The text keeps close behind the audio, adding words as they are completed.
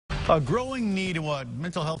A growing need in what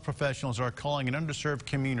mental health professionals are calling an underserved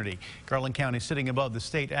community. Garland County is sitting above the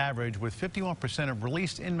state average, with 51% of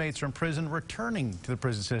released inmates from prison returning to the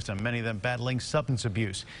prison system, many of them battling substance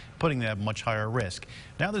abuse, putting them at much higher risk.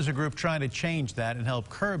 Now there's a group trying to change that and help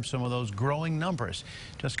curb some of those growing numbers.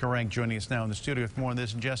 Jessica Rank joining us now in the studio with more on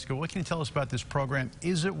this. And Jessica, what can you tell us about this program?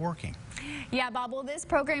 Is it working? Yeah, Bob, well, this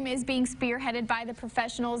program is being spearheaded by the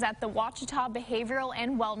professionals at the Ouachita Behavioral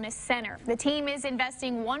and Wellness Center. The team is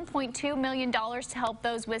investing $1.2 million to help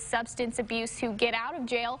those with substance abuse who get out of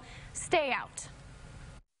jail stay out.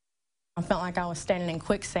 I felt like I was standing in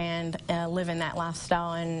quicksand, living that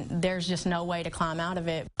lifestyle, and there's just no way to climb out of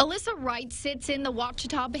it. Alyssa Wright sits in the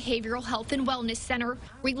Ouachita Behavioral Health and Wellness Center,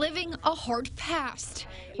 reliving a hard past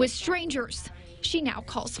with strangers she now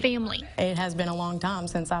calls family. It has been a long time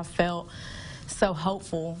since I felt so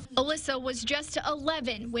hopeful. Alyssa was just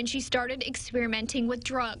 11 when she started experimenting with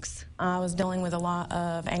drugs. I was dealing with a lot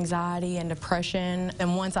of anxiety and depression,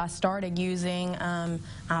 and once I started using,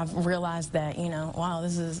 I've realized that, wow,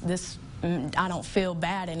 I don't feel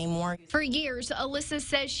bad anymore. For years, Alyssa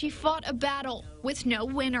says she fought a battle with no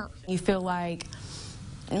winner. You feel like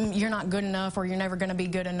you're not good enough, or you're never going to be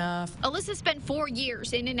good enough. Alyssa spent 4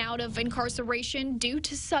 years in and out of incarceration due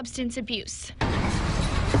to substance abuse,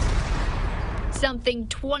 something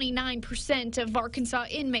 29% of Arkansas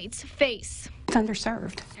inmates face. It's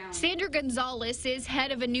underserved. Sandra Gonzalez is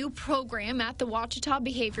head of a new program at the Ouachita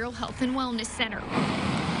Behavioral Health and Wellness Center.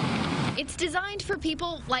 It's designed for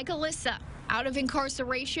people like Alyssa, out of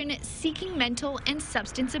incarceration, seeking mental and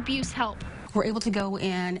substance abuse help. We're able to go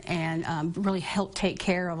in and really help take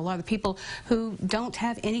care of a lot of the people who don't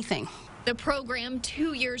have anything. The program,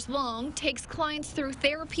 2 years long, takes clients through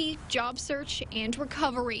therapy, job search, and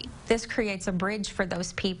recovery. This creates a bridge for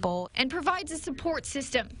those people and provides a support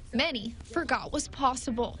system many forgot was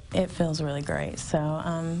possible. It feels really great. So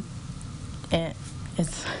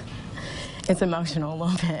it's emotional a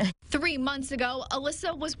little bit. 3 months ago,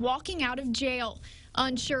 Alyssa was walking out of jail,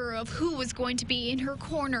 unsure of who was going to be in her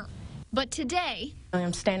corner. But today,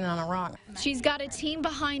 I'm standing on a rock. She's got a team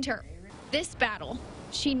behind her. This battle,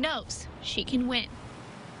 she knows she can win.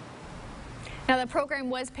 Now, the program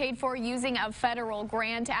was paid for using a federal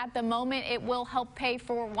grant. At the moment, it will help pay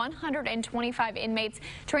for 125 inmates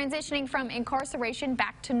transitioning from incarceration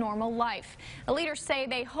back to normal life. The leaders say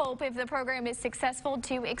they hope, if the program is successful,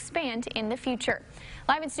 to expand in the future.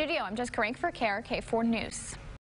 Live in studio, I'm Jessica Rank for KARK 4 News.